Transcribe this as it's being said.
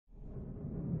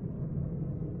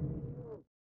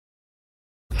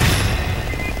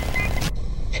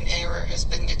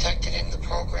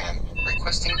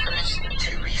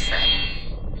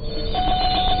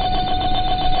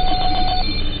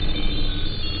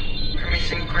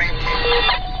Permission granted.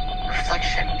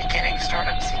 Reflection beginning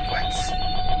startup sequence.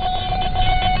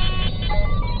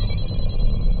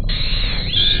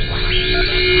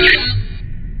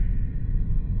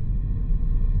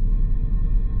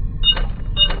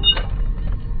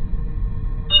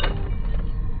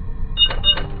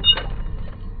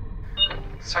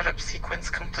 Startup sequence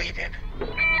completed.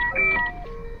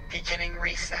 Beginning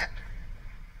reset.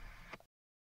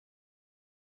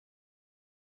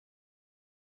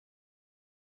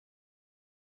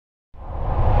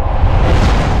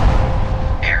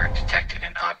 Error detected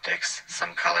in optics.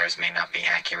 Some colors may not be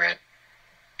accurate.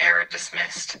 Error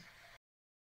dismissed.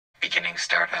 Beginning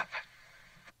startup.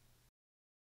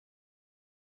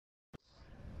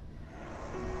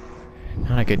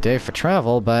 Not a good day for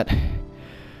travel, but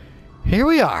here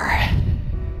we are.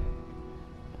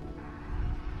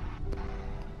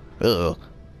 Ugh.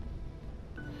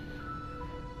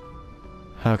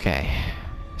 Okay.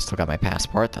 Still got my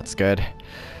passport, that's good.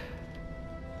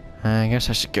 I guess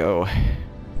I should go. I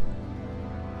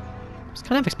was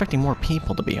kind of expecting more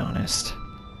people, to be honest.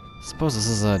 I suppose this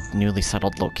is a newly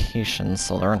settled location,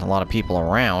 so there aren't a lot of people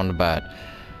around, but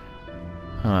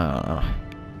I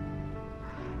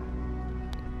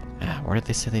don't know. Where did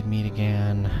they say they'd meet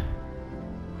again?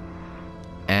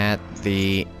 At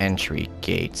the entry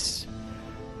gates.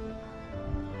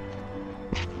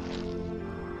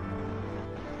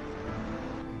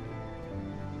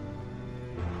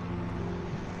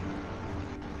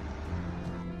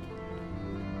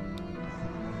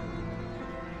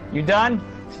 You done?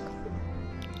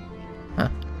 Huh?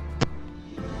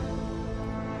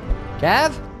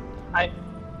 Gav?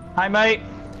 Hi, mate.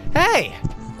 Hey!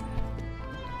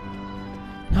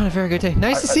 Not a very good day.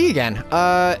 Nice to see you again.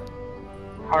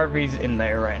 Harvey's in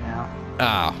there right now.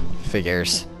 Oh,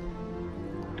 figures.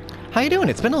 How you doing?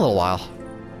 It's been a little while.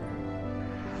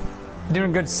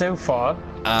 Doing good so far.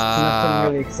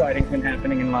 Nothing really exciting's been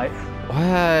happening in life.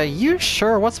 You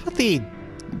sure? What's with the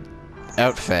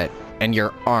outfit and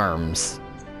your arms?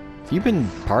 Have you been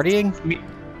partying?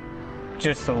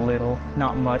 Just a little,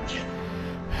 not much.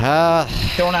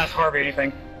 Don't ask Harvey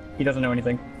anything. He doesn't know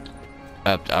anything.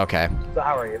 Okay. So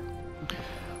how are you?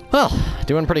 Well,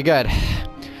 doing pretty good.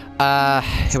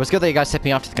 It was good that you guys tipped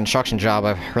me off to the construction job.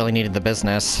 I really needed the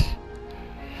business.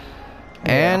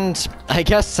 Yeah. And I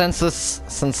guess since this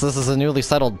is a newly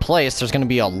settled place, there's going to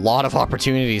be a lot of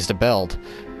opportunities to build.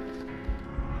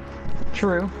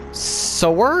 True.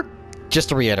 So just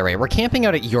to reiterate, we're camping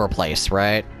out at your place,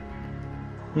 right?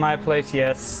 My place,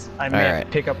 yes. I may have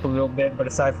to pick up a little bit, but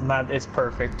aside from that, it's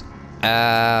perfect.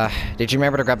 Did you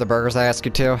remember to grab the burgers I asked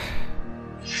you to?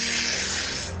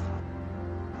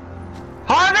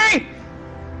 Harvey!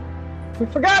 We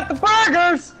forgot the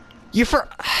burgers!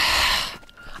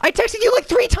 I texted you like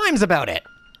 3 times about it!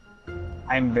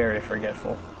 I'm very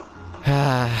forgetful.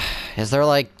 Is there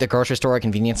like the grocery store, a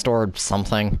convenience store, or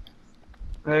something?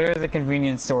 There's a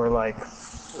convenience store like a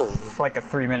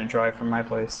 3-minute drive from my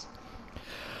place.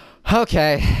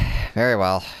 Okay, very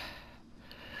well.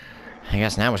 I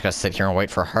guess now we just gotta sit here and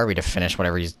wait for Harvey to finish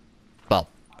whatever he's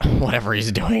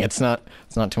doing. It's not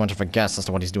too much of a guess as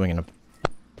to what he's doing in a...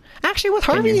 Actually, with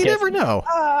Harvey, you never know.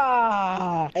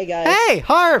 Hey guys. Hey,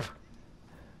 Harv!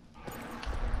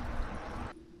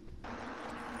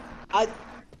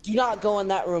 Do not go in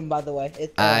that room, by the way.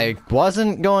 I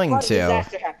wasn't going to.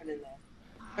 Disaster happened in there.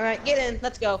 Alright, get in.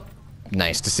 Let's go.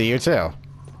 Nice to see you too.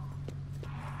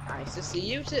 Nice to see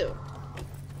you too.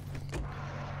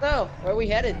 So, where are we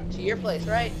headed? To your place,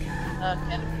 right?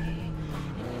 Ken?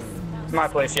 My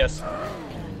place, yes.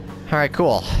 Alright,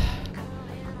 cool.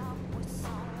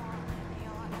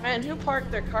 Man, who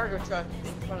parked their cargo truck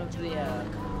in front of the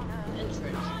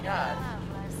entrance? God.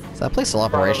 Is that place still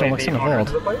operational? Looks kind of old.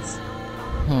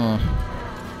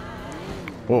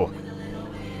 Whoa.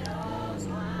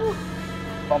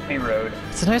 Bumpy road.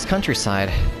 It's a nice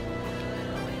countryside.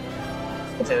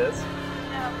 It is.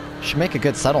 Should make a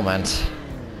good settlement.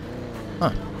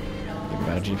 Huh. Even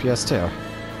got a GPS too.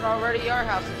 It's already our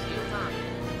house, it's you,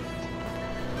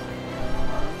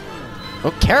 huh?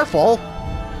 Oh, careful!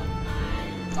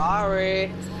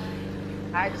 Sorry.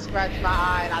 I just scratched my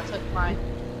eye and I took my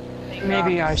finger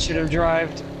Maybe off. I should have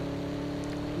drived.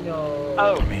 No.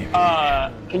 Oh,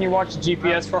 can you watch the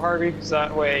GPS for Harvey? So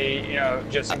that way, you know,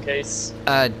 just in case.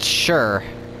 Sure.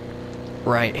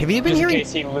 Right. Have you been Just in hearing?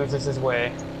 case he loses his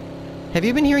way. Have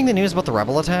you been hearing the news about the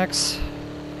rebel attacks?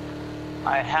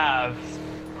 I have.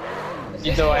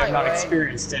 Though I have not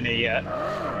experienced any yet.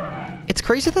 It's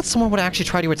crazy that someone would actually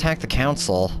try to attack the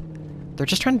council. They're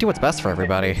just trying to do what's best for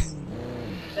everybody.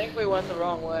 I think we went the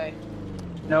wrong way.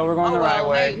 No, we're going the right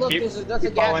way. Hey, look, Keep that's a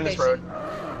gas following this road.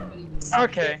 station.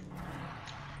 Okay.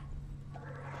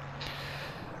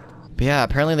 But yeah,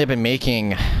 apparently they've been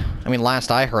making... I mean,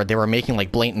 last I heard, they were making,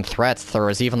 like, blatant threats. There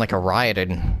was even, like, a riot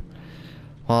and...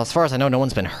 Well, as far as I know, no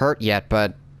one's been hurt yet,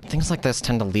 but things like this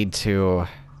tend to lead to...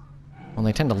 Well,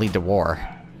 they tend to lead to war.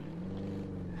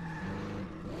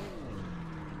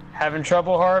 Having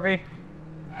trouble, Harvey?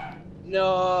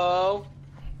 No.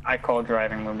 I call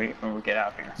driving when we get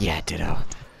out here. Yeah, ditto.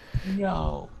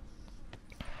 No.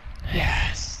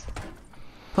 Yes.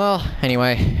 Well,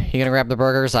 anyway, you gonna grab the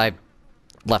burgers? I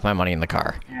left my money in the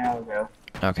car. Yeah, I'll go.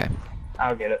 Okay.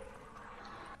 I'll get it.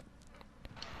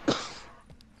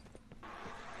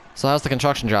 So how's the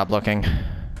construction job looking?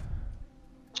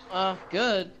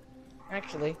 Good.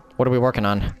 Actually. What are we working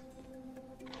on?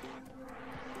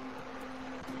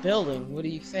 Building, what do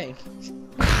you think?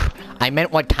 I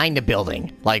meant what kind of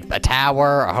building? Like a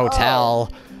tower, a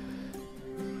hotel?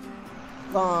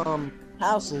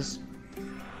 Houses.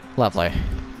 Lovely.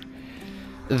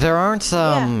 There aren't,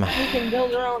 Yeah, we can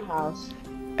build our own house.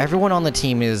 Everyone on the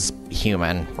team is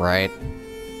human, right?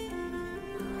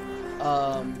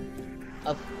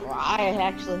 I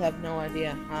actually have no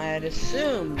idea. I'd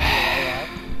assume.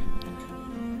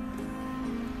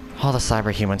 All the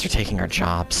cyberhumans are taking our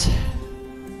jobs.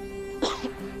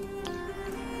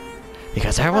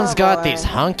 Because everyone's got these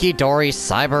hunky-dory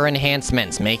cyber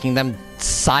enhancements, making them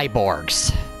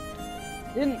cyborgs.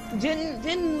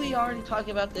 Didn't we already talk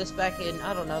about this back in,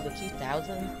 I don't know, the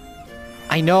 2000s?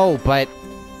 I know, but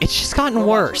it's just gotten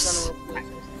worse. What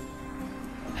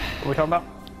are we talking about?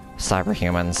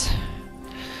 Cyberhumans.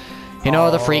 You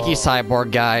know, the freaky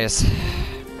cyborg guys.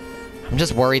 I'm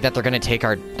just worried that they're gonna take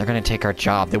our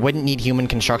job. They wouldn't need human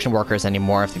construction workers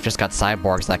anymore if they've just got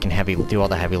cyborgs that can do all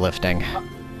the heavy lifting.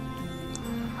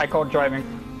 I called driving.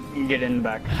 You can get in the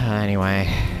back. Anyway,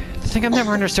 the thing I've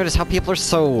never understood is how people are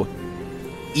so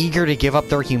eager to give up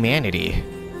their humanity.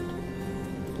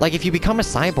 Like, if you become a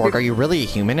cyborg, are you really a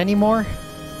human anymore?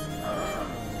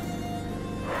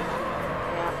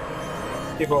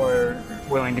 People are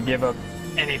willing to give up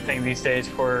anything these days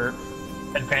for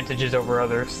advantages over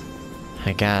others.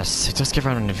 I guess. It does give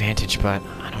out an advantage, but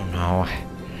I don't know.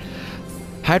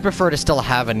 I'd prefer to still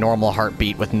have a normal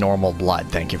heartbeat with normal blood,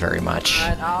 thank you very much.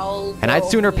 And I'd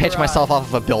sooner pitch myself off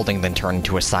of a building than turn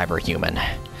into a cyberhuman.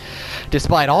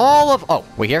 Despite all of... Oh,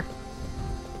 we here?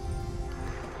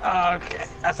 Okay,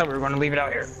 I thought we were going to leave it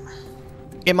out here.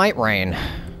 It might rain.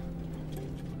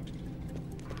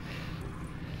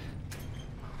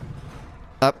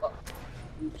 Up.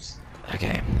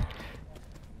 Okay.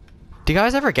 Do you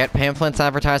guys ever get pamphlets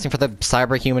advertising for the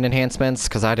cyberhuman enhancements?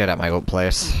 Because I did at my old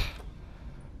place.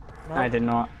 I did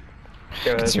not.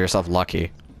 Go ahead. Consider yourself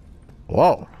lucky.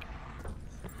 Whoa.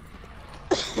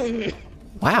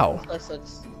 Wow.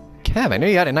 Kev, I knew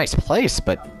you had a nice place,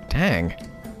 but dang.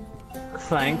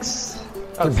 Thanks.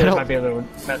 I would say it might be a little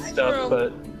messed up,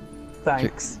 but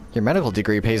thanks. Your medical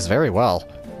degree pays very well.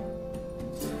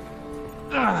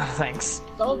 Thanks.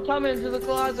 Don't come into the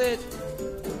closet.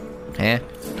 Eh?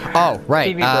 Oh,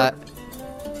 right.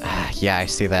 TV Yeah, I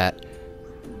see that.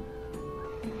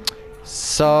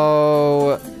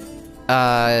 So,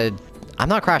 I'm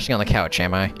not crashing on the couch,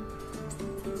 am I?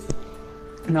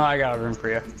 No, I got a room for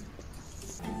you.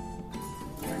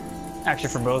 Actually,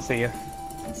 for both of you.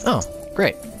 Oh,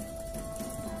 great.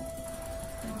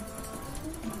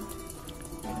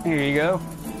 Here you go.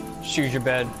 Choose your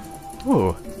bed.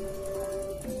 Ooh.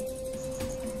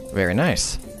 Very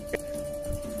nice.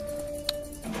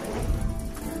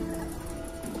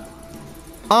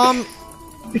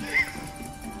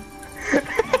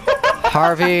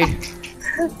 Harvey?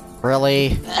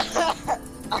 Really?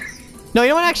 No, you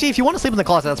know what, actually, if you want to sleep in the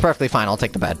closet, that's perfectly fine. I'll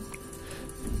take the bed.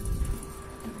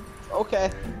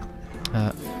 Okay.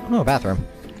 Oh, bathroom.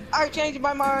 I changed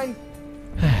my mind.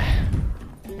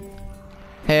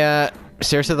 Hey,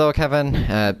 seriously though,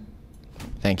 Kevin,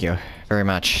 thank you very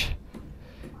much.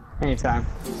 Anytime.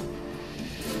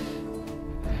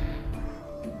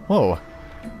 Whoa.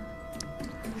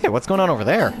 Hey, what's going on over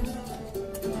there?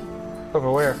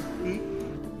 Over where?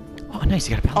 Oh, nice,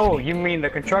 you got a balcony. Oh, you mean the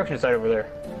construction site over there?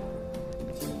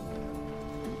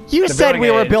 You The said building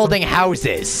we were aid. building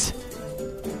houses!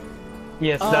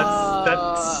 Yes,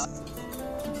 that's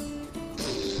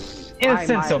in a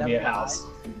sense it'll be a house.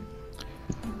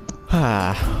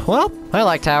 Well, I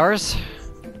like towers.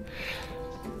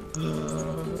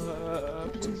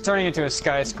 Turning into a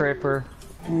skyscraper.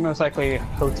 Most likely a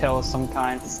hotel of some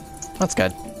kind. That's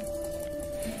good.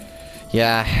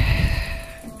 Yeah.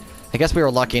 I guess we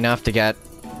were lucky enough to get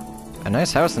a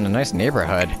nice house in a nice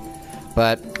neighborhood.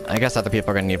 But I guess other people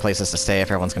are going to need places to stay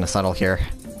if everyone's going to settle here.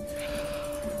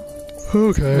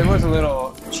 Okay. There was a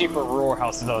little cheaper rural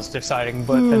houses I was deciding,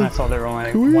 but then I saw they were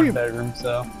only one bedroom,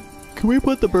 so... Can we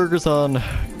put the burgers on?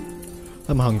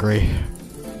 I'm hungry.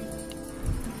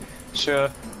 Sure.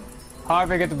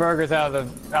 Harvey, get the burgers out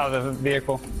of the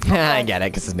vehicle. I get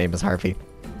it, because his name is Harvey.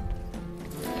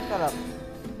 Shut up.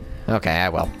 Okay, I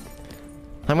will.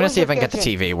 I'm gonna see if I can get the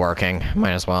TV working.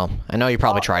 Might as well. I know you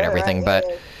probably tried everything, but...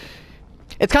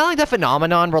 It's kind of like that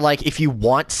phenomenon where, like, if you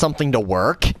want something to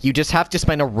work, you just have to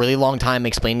spend a really long time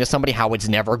explaining to somebody how it's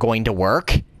never going to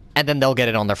work, and then they'll get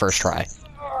it on their first try.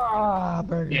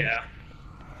 Yeah.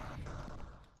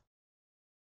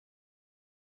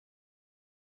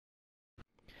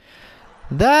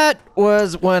 That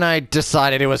was when I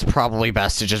decided it was probably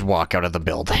best to just walk out of the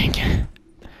building.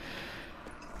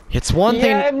 It's one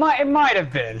thing. Yeah, it might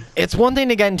have been. It's one thing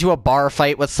to get into a bar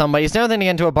fight with somebody. It's another thing to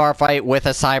get into a bar fight with a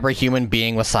cyber human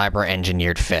being with cyber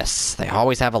engineered fists. They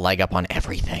always have a leg up on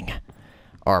everything,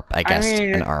 or I guess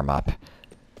an arm up.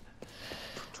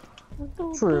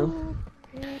 True.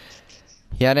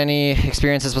 You had any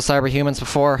experiences with cyber humans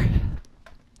before?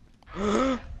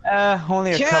 Only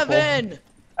a couple. Kevin!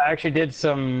 I actually did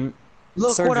some.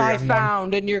 Look what I surgery on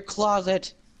found in your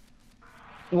closet.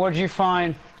 one. What'd you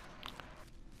find?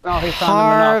 Oh, he found the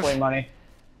Harv. Monopoly money.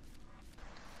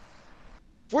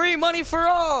 Free money for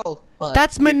all! What?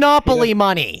 That's Monopoly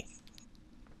money!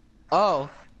 Oh.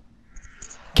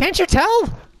 Can't you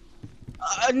tell?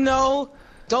 No!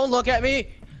 Don't look at me!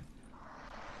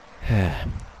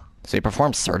 So you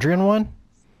performed surgery on one?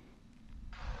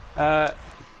 As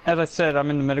I said, I'm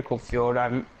in the medical field.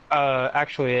 I'm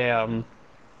actually a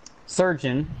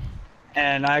surgeon,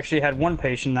 and I actually had one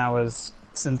patient that was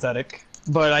synthetic,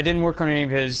 but I didn't work on any of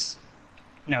his,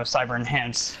 cyber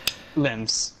enhanced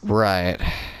limbs. Right.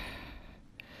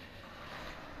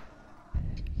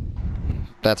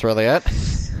 That's really it?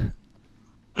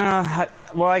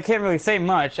 Well, I can't really say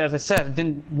much. As I said, I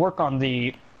didn't work on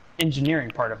the engineering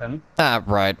part of him.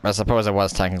 Right. I suppose it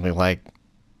was technically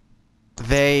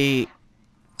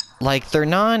their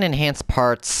non-enhanced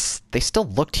parts, they still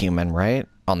looked human, right?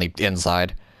 On the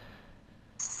inside.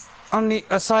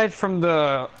 Aside from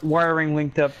the wiring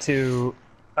linked up to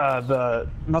the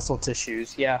muscle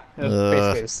tissues, yeah, it was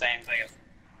basically the same thing.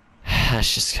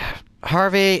 It's just...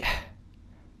 Harvey...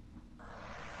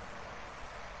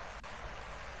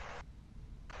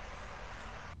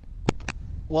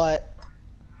 What?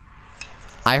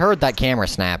 I heard that camera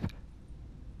snap.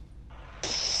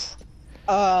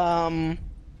 Oh,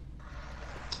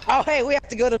 hey, we have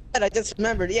to go to bed. I just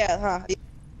remembered. Yeah, huh?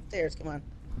 Stairs, come on.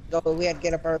 Go. We have to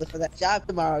get up early for that job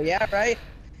tomorrow. Yeah, right?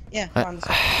 Yeah, come on.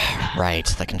 Right,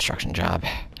 the construction job.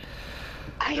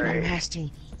 I am a master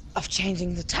of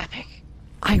changing the topic.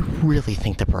 I really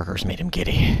think the burgers made him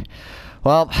giddy.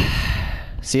 Well,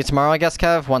 see you tomorrow, I guess,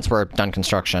 Kev, once we're done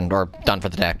construction, or done for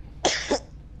the day.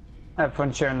 Have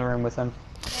fun sharing the room with him.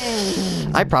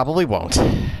 I probably won't.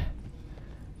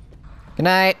 Good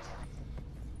night.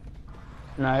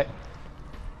 Night.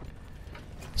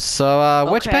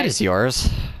 So, which Okay. bed is yours?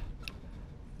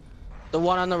 The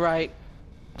one on the right.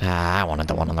 I wanted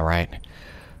the one on the right.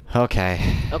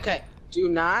 Okay. Okay. Do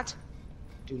not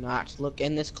look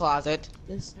in this closet.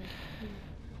 It's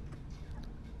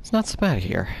not so bad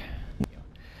here.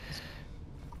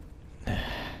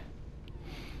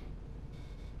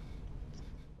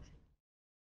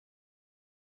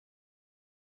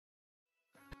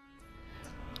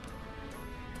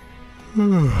 What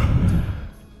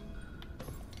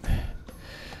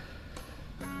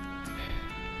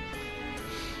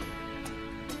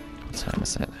time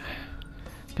is it?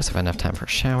 Guess I've enough time for a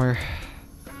shower.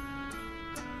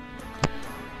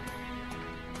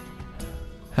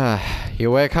 You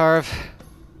awake, Harv?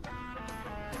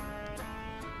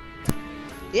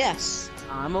 Yes,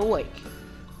 I'm awake.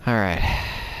 Alright.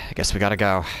 I guess we gotta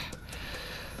go.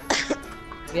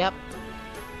 Yep.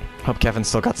 Hope Kevin's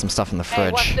still got some stuff in the Hey,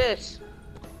 fridge. what's this?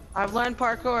 I've learned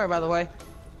parkour, by the way.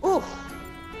 Ooh.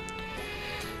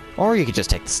 Or you could just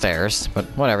take the stairs, but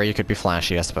whatever, you could be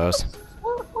flashy, I suppose.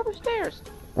 What are stairs?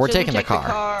 We're Should we taking the take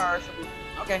car. Or something?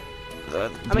 Okay.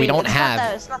 We don't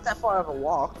have... It's not that far of a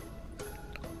walk.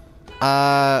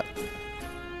 I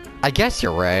guess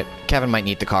you're right. Kevin might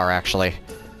need the car, actually.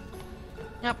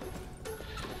 Yep.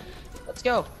 Let's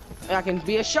go. I can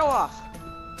be a show-off.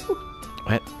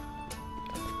 What?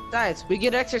 Guys, we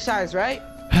get exercise, right?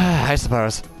 I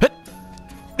suppose.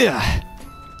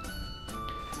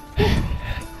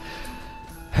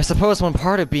 I suppose one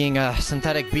part of being a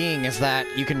synthetic being is that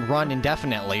you can run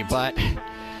indefinitely, but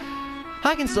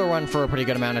I can still run for a pretty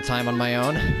good amount of time on my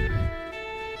own.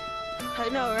 I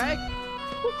know, right?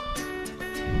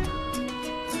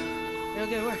 Real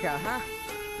good workout, huh?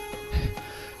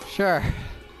 Sure.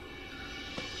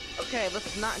 Okay,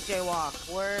 let's not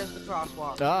jaywalk. Where's the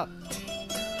crosswalk?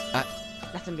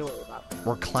 Nothing to worry about.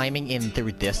 We're climbing in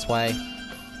through this way.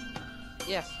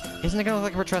 Yes. Isn't it gonna look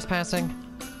like we're trespassing?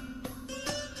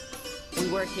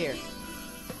 We work here.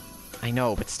 I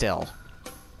know, but still.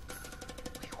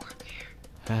 We work here.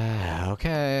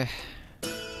 Okay.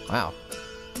 Wow.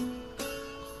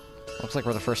 Looks like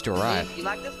we're the first to arrive. You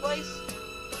like this place?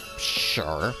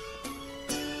 Sure.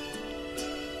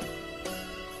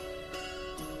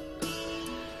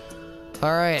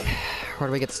 Alright, where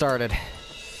do we get started?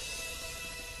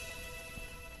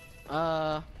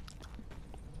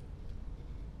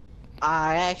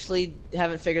 I actually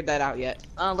haven't figured that out yet.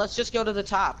 Let's just go to the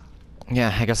top.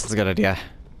 Yeah, I guess that's a good idea.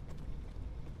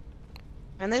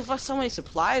 And they've left so many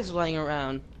supplies laying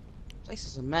around. This place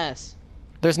is a mess.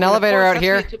 There's an elevator out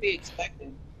here. To be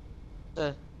expected.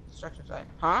 The structure side.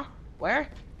 Huh? Where?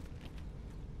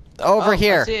 Over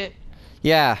here. I see it.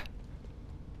 Yeah.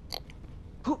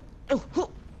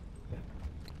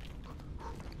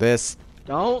 This.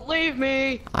 Don't leave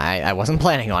me. I wasn't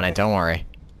planning on it, don't worry.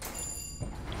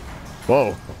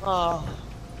 Whoa. Oh.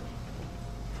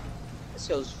 This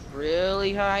goes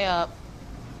really high up.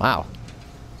 Wow.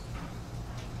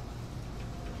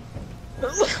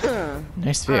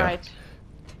 Nice view. Alright.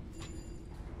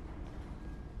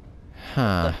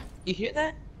 Huh. You hear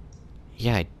that?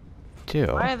 Yeah, I do.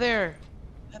 Why are there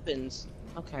weapons?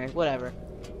 Okay, whatever.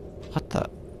 What the?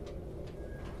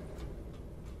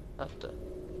 What the?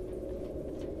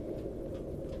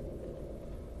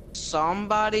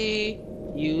 Somebody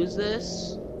use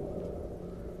this?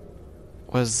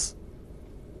 Was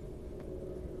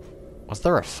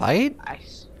there a fight?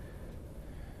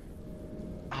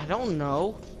 I don't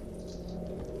know.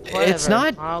 It's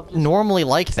Whatever. not normally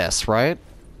like this, right?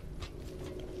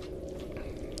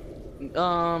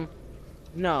 No,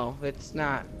 it's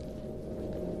not.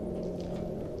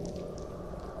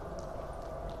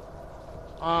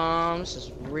 This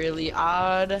is really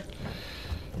odd.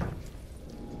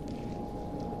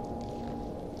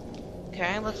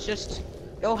 Okay, let's just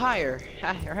go higher.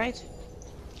 Alright?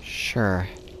 Sure.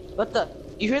 What the?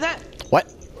 You hear that?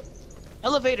 What?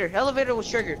 Elevator! Elevator was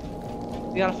triggered.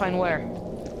 We gotta find where.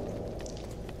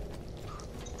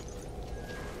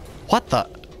 What the?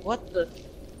 What the?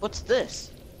 What's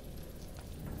this?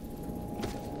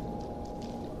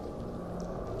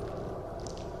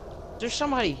 Is there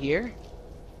somebody here?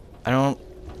 I don't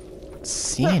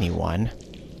see anyone.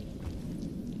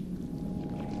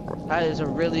 That is a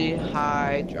really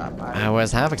high drop. I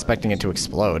was half expecting it to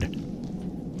explode.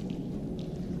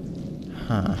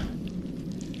 Huh.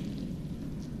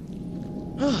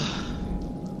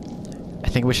 I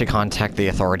think we should contact the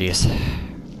authorities.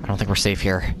 I don't think we're safe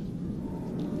here.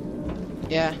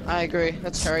 Yeah, I agree.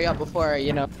 Let's hurry up before,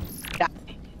 you know, die.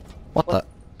 What the?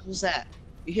 Who's that?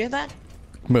 You hear that?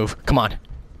 Move. Come on.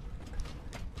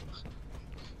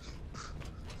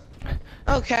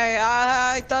 Okay,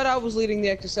 I thought I was leading the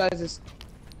exercises.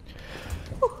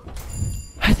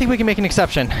 I think we can make an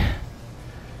exception.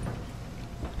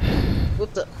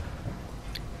 What the?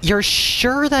 You're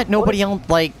sure that nobody else,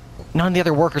 like, none of the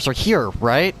other workers are here,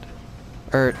 right?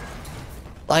 Or,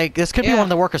 like, this could be one of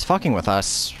the workers fucking with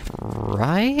us,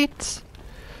 right?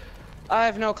 I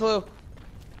have no clue.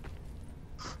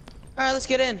 Alright, let's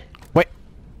get in. Wait.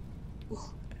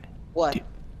 What?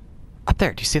 Up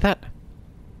there, do you see that?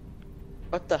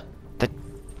 What the?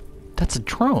 That's a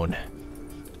drone.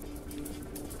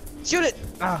 Shoot it!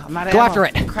 Oh, I'm out of Go ammo. after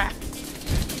it. Crap.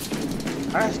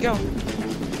 Alright, let's go.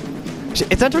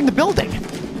 It's entering the building.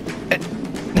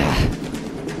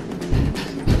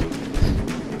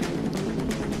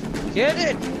 Get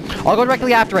it! I'll go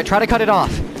directly after it. Try to cut it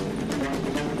off.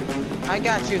 I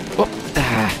got you. Oh,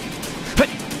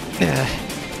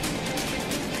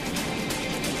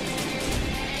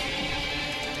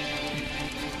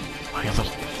 Oh, you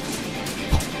little...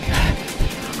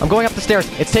 I'm going up the stairs.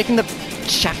 It's taking the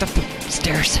shaft up the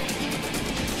stairs.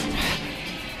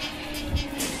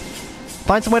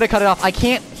 Find some way to cut it off. I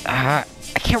can't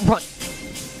run.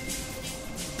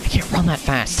 I can't run that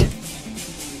fast.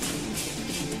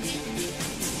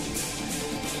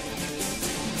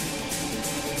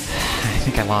 I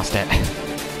think I lost it.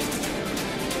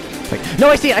 Wait, no,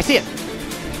 I see it. I see it.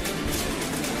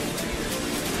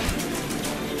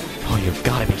 Oh, you've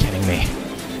got to be kidding me.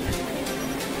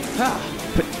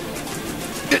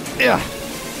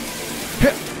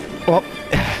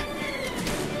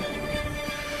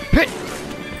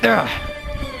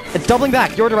 It's doubling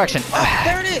back, your direction.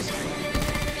 There it is!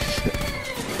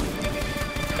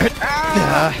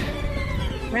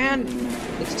 Man,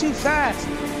 it's too fast.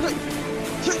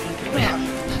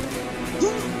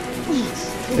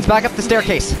 It's back up the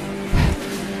staircase.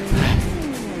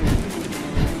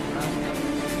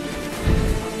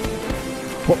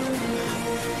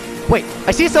 Wait,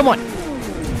 I see someone!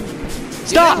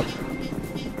 Stop!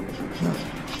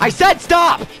 I said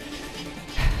stop!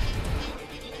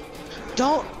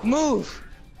 Don't move!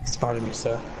 Spotted me,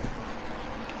 sir.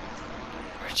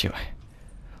 Where'd you...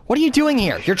 What are you doing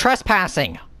here? You're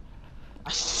trespassing!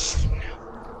 It's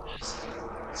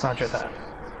not just that.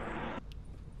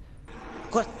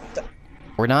 What the?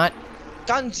 We're not...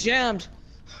 Gun jammed!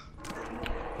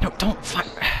 No, don't fire...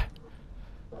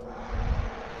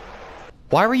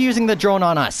 Why were you using the drone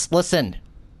on us? Listen,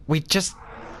 we just...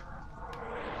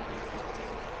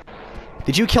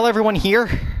 Did you kill everyone here?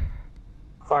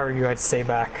 If I were you, I'd stay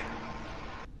back.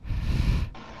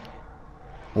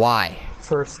 Why?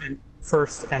 First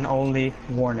and only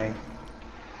warning.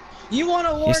 You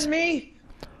wanna warn me?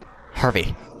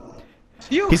 Harvey.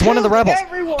 You He's one of the killed rebels.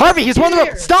 everyone Harvey, he's one of the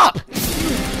here. rebels. Stop!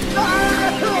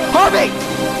 Harvey!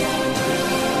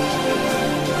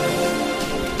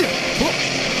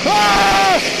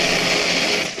 Ah!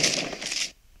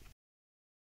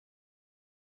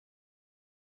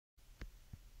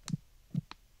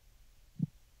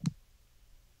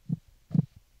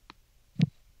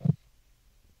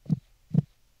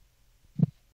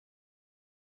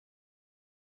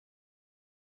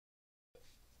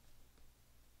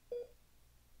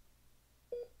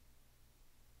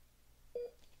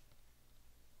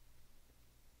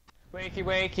 Wakey,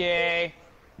 wakey.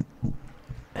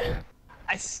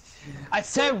 I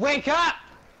said wake up!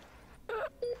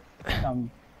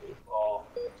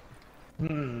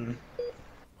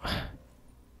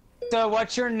 So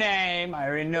what's your name? I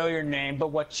already know your name,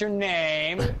 but what's your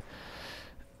name?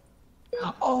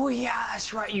 Oh yeah,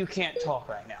 that's right, you can't talk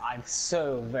right now. I'm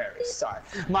so very sorry.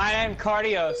 My name's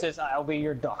Cardiosis, I'll be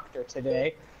your doctor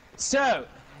today. So,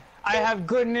 I have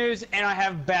good news and I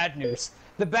have bad news.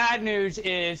 The bad news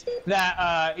is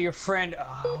that your friend,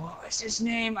 what was his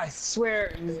name? I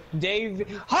swear,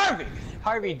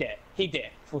 Harvey dead. He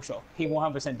dead, for sure. He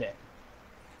 100% dead.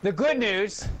 The good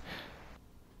news,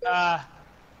 well,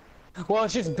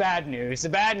 it's just bad news.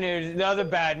 The other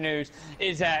bad news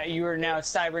is that you are now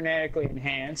cybernetically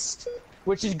enhanced,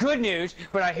 which is good news,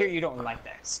 but I hear you don't like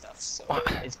that stuff, so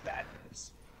it's bad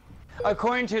news.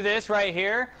 According to this right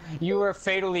here, you were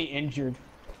fatally injured.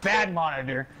 Bad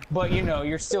monitor, but you know,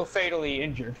 you're still fatally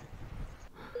injured.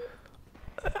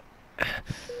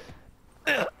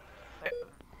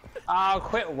 Oh,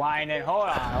 quit whining. Hold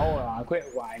on, quit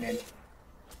whining.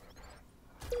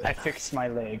 I fixed my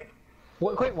leg.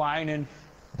 What? Quit whining.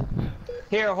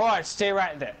 Here, hold on, stay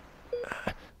right there.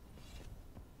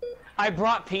 I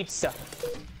brought pizza.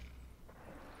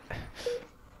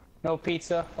 No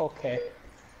pizza? Okay.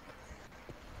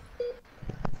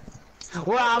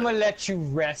 Well, I'm gonna let you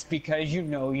rest because you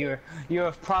know you're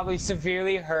probably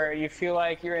severely hurt. You feel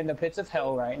like you're in the pits of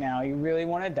hell right now. You really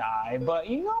want to die, but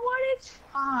you know what? It's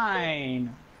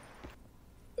fine.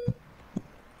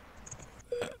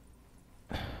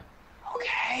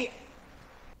 Okay.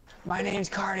 My name's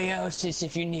Cardiosis.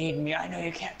 If you need me, I know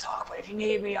you can't talk, but if you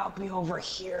need me, I'll be over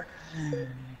here,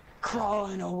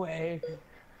 crawling away.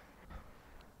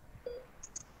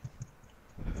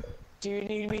 Do you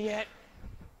need me yet?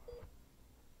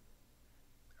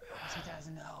 He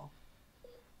doesn't know.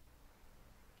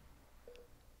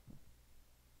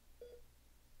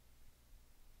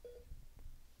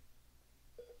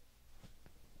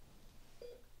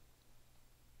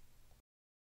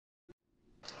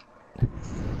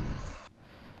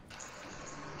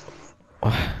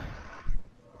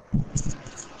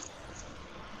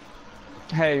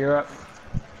 Hey, you're up.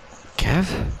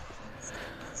 Kev?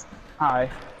 Hi.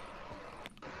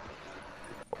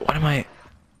 What am I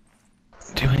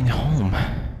doing home?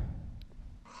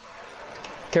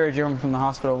 Carried you home from the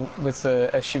hospital with the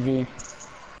SUV.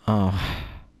 Oh.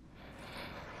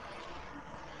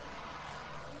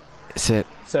 Is it...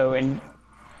 So in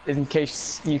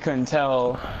case you couldn't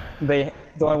tell, the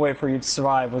only way for you to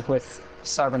survive was with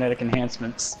cybernetic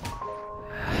enhancements.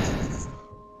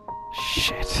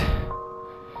 Shit.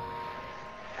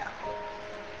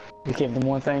 Became the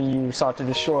one thing you sought to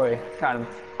destroy, kind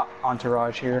of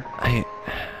entourage here.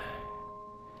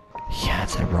 Yeah,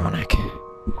 it's ironic.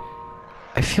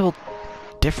 I feel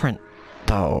different,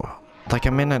 though. Like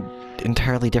I'm in an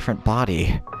entirely different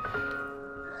body.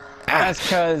 That's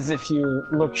because if you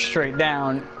look straight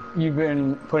down, you've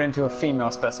been put into a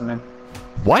female specimen.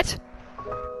 What?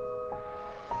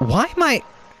 Why am I...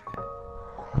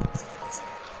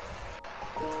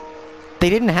 They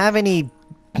didn't have any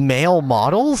male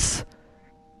models?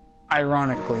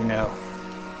 Ironically, no.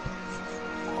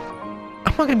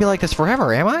 I'm not gonna be like this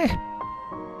forever, am I?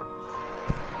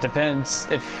 Depends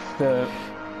if the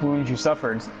wounds you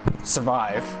suffered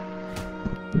survive.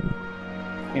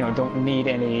 you know, don't need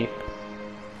any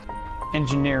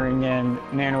engineering and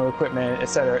nano equipment,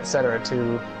 etc.,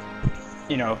 to,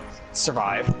 you know,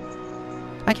 survive.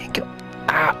 I can't go.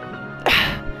 Ah.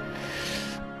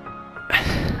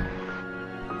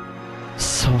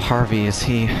 So Harvey, is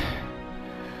he?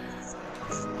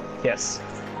 Yes.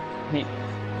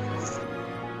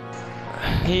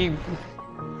 He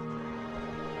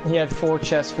had 4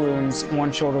 chest wounds,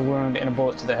 1 shoulder wound, and a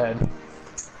bullet to the head.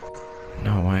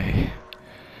 No way.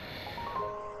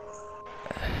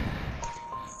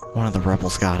 One of the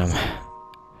rebels got him.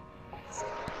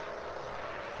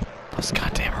 Those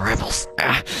goddamn rebels.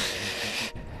 Ah.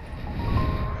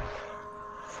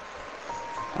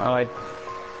 Well, I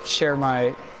share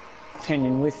my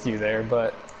opinion with you there,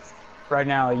 but right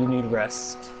now you need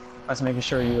rest. I was making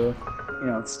sure you're, you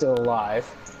know, still alive.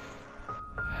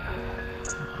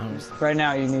 Right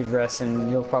now you need rest, and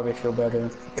you'll probably feel better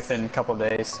within a couple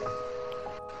days.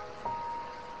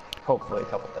 Hopefully a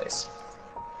couple days.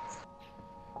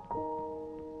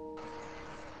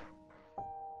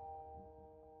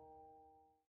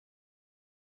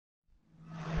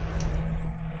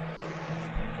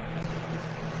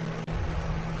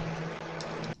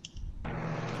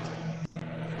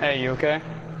 Hey, you okay?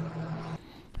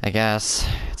 I guess.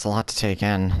 It's a lot to take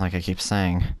in, like I keep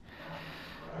saying.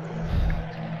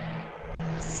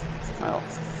 Well,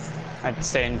 I'd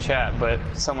stay in chat, but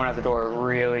someone at the door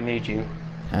really needs you.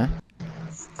 Huh?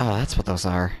 Oh, that's what those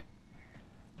are.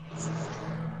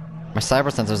 My cyber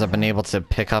sensors have been able to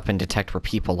pick up and detect where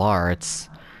people are. It's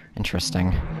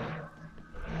interesting.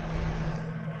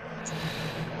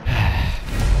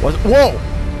 Whoa!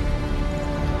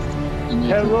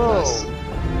 Hello!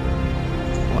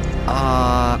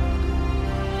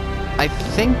 I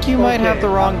think you might have the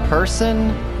wrong person.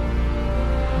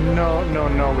 No,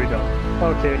 we don't.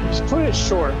 Okay, just put it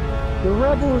short. The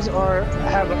rebels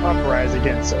have an uprise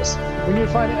against us. We need to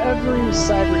find every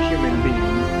cyber-human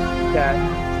being that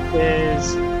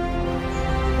is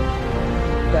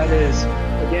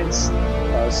against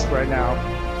us right now,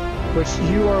 which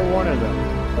you are one of them.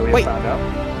 That we Wait, found out.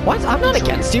 what? I'm not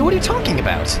against you. What are you talking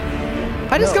about?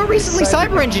 I just got recently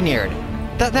cyber-engineered.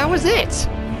 That was it.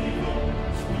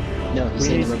 No, he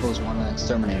said the rebels want to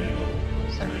exterminate.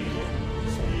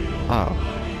 Oh,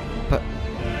 but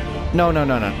no,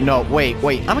 wait.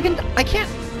 I'm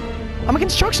a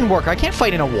construction worker. I can't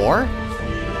fight in a war.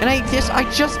 And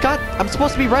I'm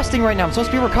supposed to be resting right now. I'm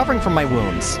supposed to be recovering from my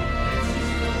wounds.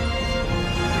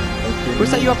 Who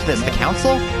set you up to this? The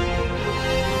council?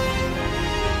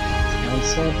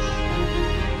 Council?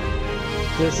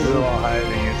 This is a lot higher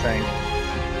than you think.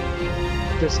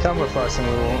 Just come with us and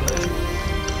we won't hurt you.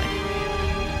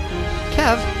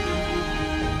 Kev,